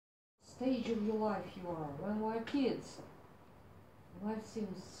stage of your life you are. When we're kids, life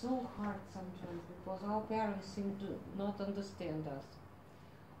seems so hard sometimes because our parents seem to not understand us.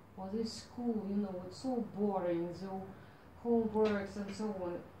 Or this school, you know, it's so boring, so homeworks and so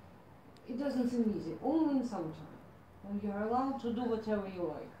on. It doesn't seem easy, only in some time, when you're allowed to do whatever you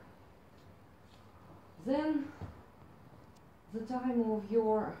like. Then, the time of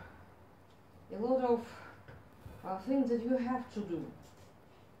a lot of things that you have to do.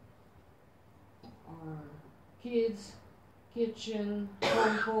 Kids, kitchen,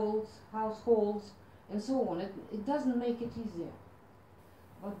 households, and so on. It doesn't make it easier.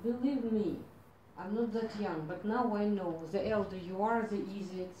 But believe me, I'm not that young, but now I know the elder you are, the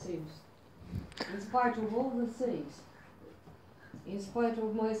easier it seems. In spite of all the things, in spite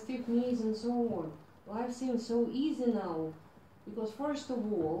of my stiff knees and so on, life seems so easy now, because first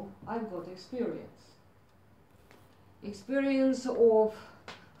of all, I've got experience. Experience of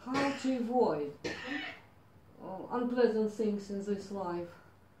how to avoid unpleasant things in this life,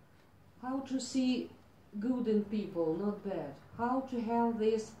 how to see good in people, not bad, how to have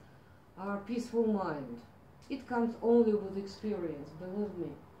this peaceful mind. It comes only with experience, believe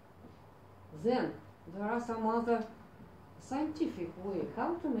me. Then, there are some other scientific way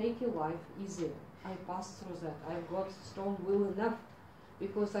how to make your life easier. I passed through that. I've got strong will enough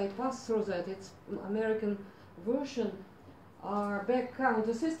because I passed through that. It's American version,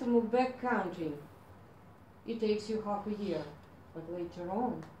 a system of back counting. It takes you half a year, but later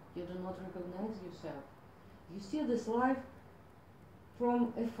on, you do not recognize yourself. You see this life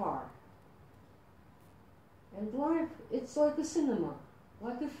from afar. And life, it's like a cinema,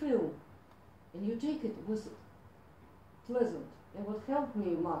 like a film. And you take it with pleasant. And what helped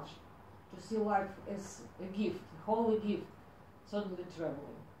me much to see life as a gift, a holy gift, suddenly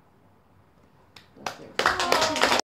traveling. That's it.